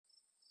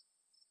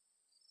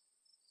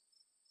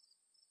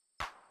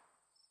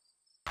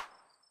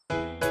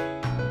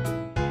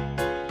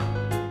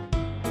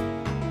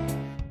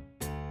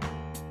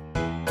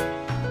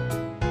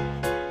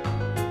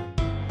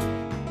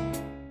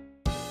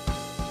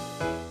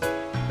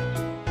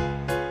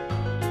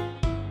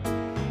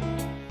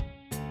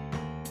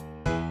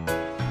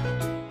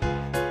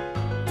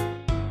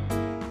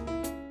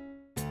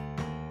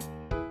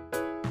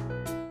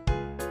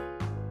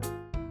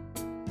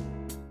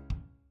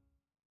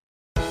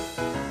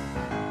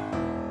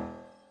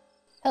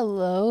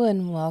Hello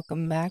and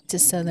welcome back to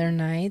Southern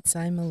Nights.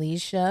 I'm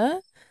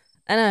Alicia,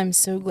 and I'm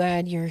so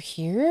glad you're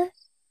here.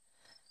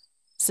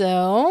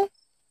 So,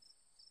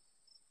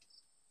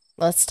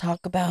 let's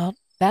talk about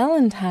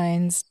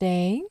Valentine's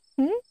Day.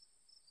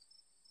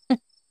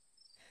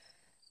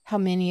 How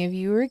many of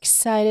you are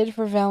excited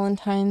for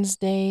Valentine's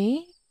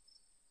Day?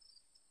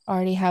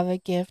 Already have a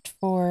gift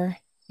for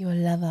your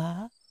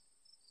lover?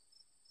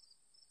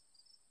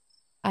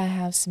 I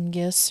have some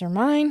gifts for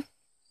mine.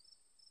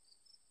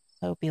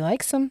 Hope he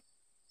likes them.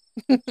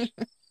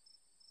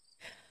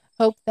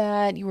 Hope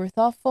that you were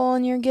thoughtful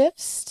in your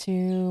gifts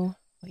to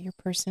what your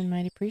person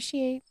might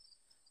appreciate.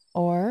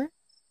 Or,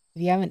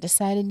 if you haven't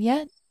decided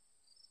yet,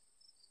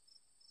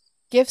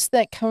 gifts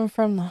that come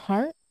from the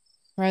heart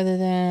rather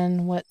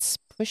than what's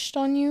pushed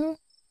on you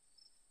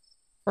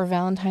for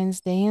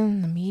Valentine's Day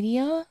in the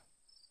media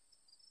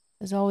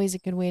is always a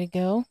good way to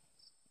go.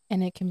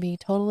 And it can be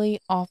totally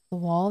off the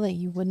wall that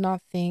you would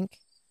not think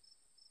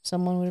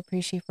someone would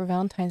appreciate for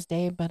Valentine's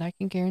Day, but I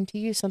can guarantee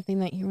you something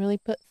that you really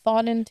put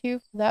thought into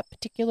for that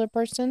particular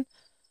person,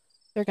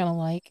 they're going to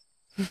like.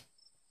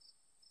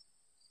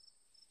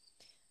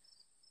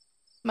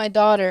 My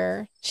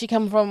daughter, she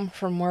come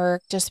from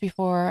work just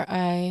before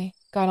I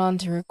got on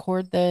to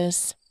record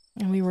this,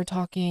 and we were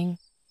talking,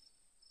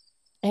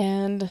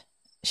 and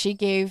she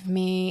gave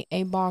me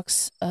a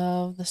box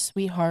of the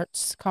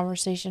Sweethearts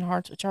conversation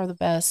hearts, which are the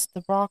best.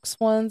 The box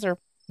ones are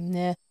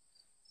meh.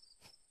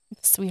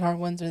 The Sweetheart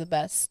ones are the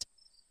best.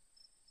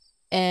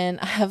 And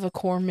I have a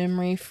core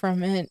memory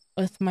from it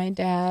with my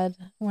dad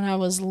when I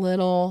was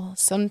little.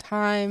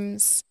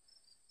 Sometimes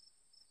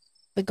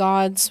the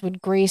gods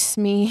would grace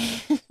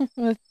me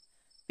with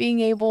being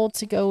able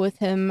to go with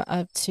him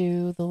up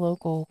to the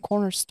local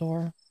corner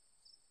store.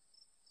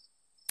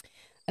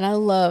 And I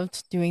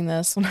loved doing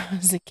this when I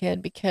was a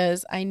kid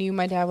because I knew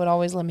my dad would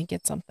always let me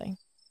get something.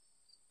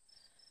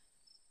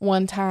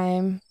 One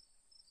time,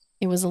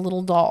 it was a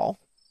little doll.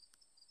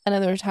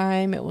 Another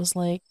time, it was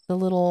like the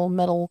little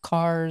metal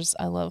cars.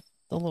 I loved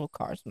the little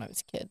cars when I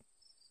was a kid.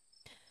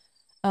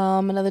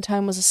 Another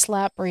time was a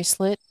slap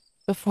bracelet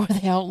before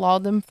they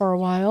outlawed them for a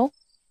while.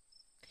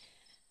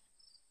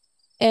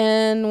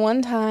 And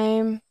one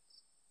time,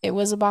 it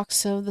was a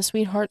box of the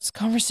Sweethearts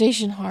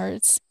conversation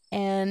hearts.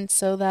 And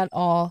so that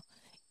all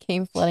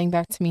came flooding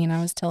back to me, and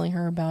I was telling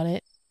her about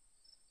it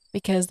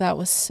because that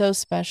was so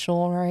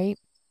special, right?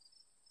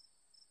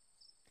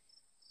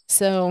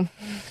 So,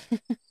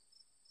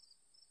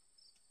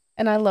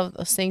 and I love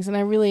those things, and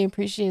I really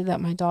appreciated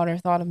that my daughter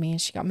thought of me, and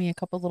she got me a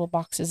couple little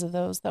boxes of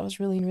those. That was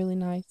really, really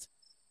nice.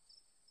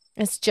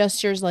 It's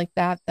gestures like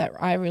that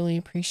I really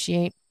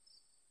appreciate,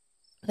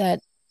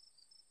 that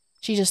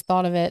she just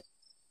thought of it.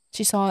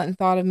 She saw it and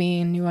thought of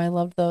me and knew I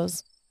loved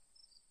those,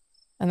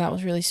 and that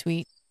was really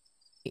sweet.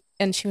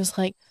 And she was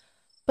like,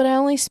 but I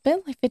only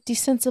spent like 50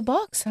 cents a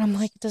box. And I'm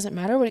like, it doesn't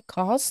matter what it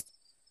cost.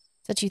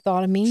 That you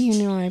thought of me. You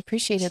knew I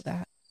appreciated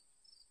that.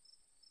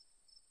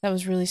 That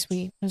was really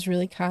sweet. It was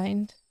really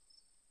kind.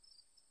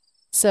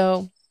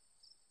 So,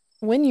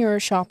 when you're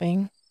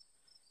shopping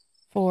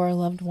for a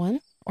loved one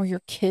or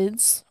your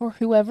kids or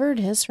whoever it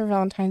is for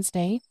Valentine's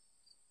Day,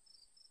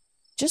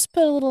 just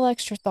put a little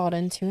extra thought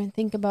into it and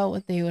think about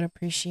what they would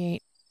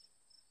appreciate.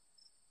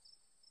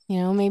 You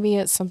know, maybe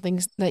it's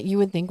something that you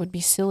would think would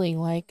be silly,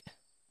 like,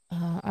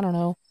 I don't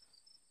know,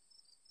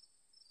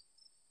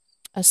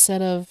 a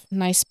set of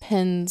nice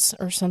pens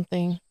or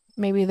something.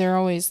 Maybe they're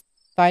always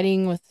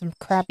fighting with some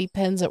crappy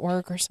pens at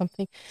work or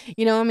something.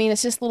 You know, I mean,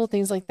 it's just little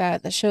things like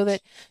that show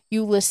that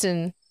you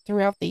listen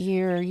throughout the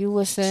year. You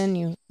listen,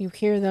 you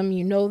hear them,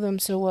 you know them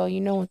so well,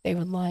 you know what they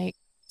would like.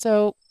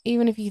 So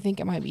even if you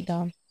think it might be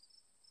dumb,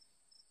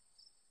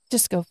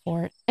 just go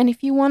for it. And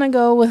if you want to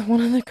go with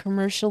one of the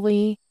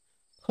commercially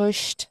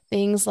pushed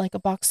things like a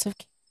box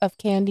of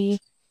candy,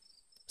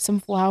 some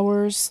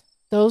flowers,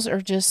 those are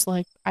just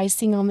like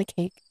icing on the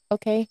cake,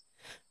 okay?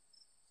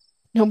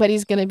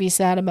 Nobody's going to be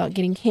sad about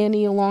getting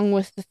candy along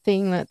with the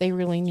thing that they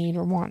really need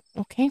or want,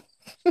 okay?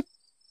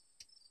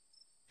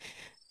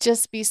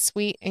 Just be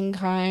sweet and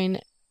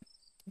kind.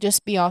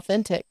 Just be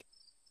authentic.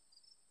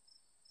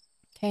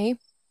 Okay?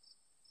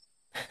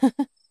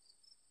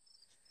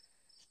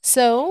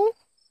 So,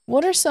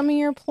 what are some of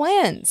your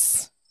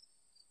plans?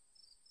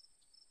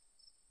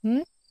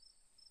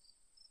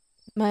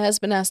 My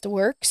husband has to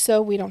work,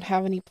 so we don't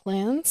have any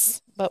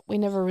plans, but we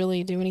never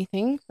really do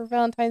anything for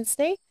Valentine's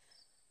Day.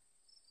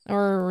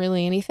 Or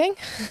really anything.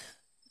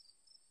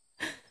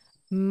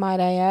 Might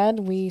I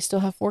add, we still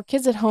have 4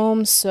 kids at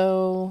home,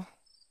 so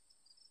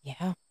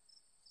yeah,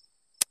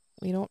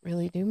 we don't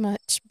really do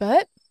much,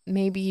 but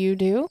maybe you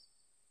do,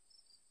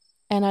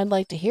 and I'd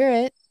like to hear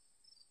it.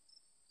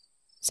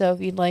 So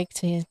if you'd like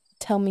to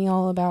tell me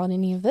all about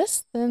any of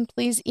this, then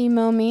please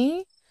email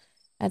me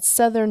at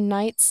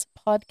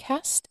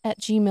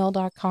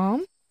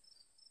southernnightspodcast@gmail.com.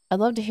 I'd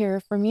love to hear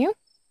from you.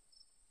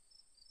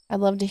 I'd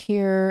love to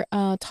hear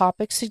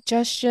topic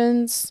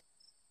suggestions,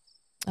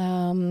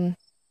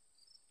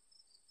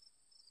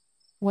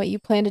 what you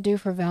plan to do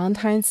for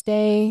Valentine's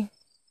Day,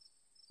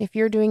 if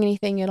you're doing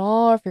anything at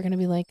all, if you're going to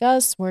be like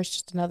us, where it's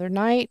just another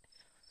night,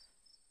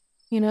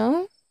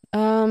 I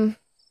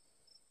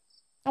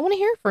want to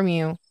hear from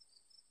you.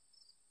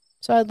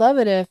 So I'd love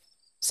it if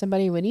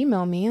somebody would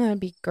email me. That'd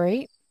be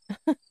great.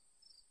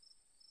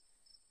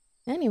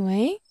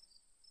 Anyway,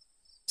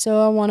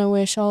 so I want to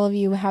wish all of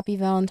you a happy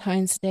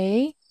Valentine's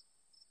Day.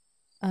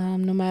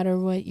 No matter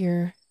what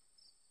your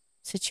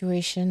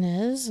situation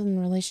is in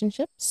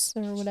relationships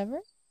or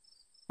whatever.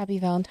 Happy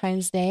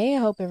Valentine's Day. I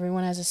hope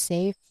everyone has a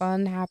safe,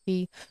 fun,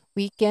 happy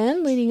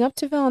weekend leading up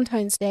to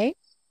Valentine's Day.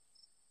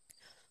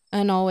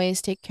 And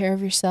always take care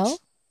of yourself.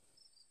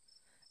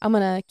 I'm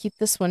going to keep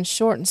this one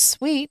short and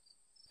sweet.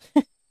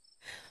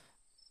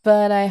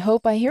 But I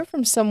hope I hear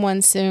from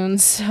someone soon.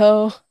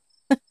 So,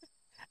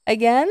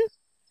 again,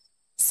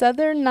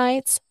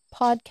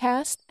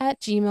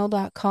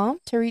 southernnightspodcast@gmail.com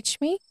to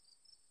reach me.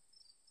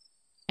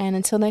 And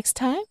until next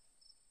time,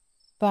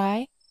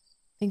 bye.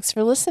 Thanks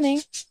for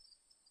listening.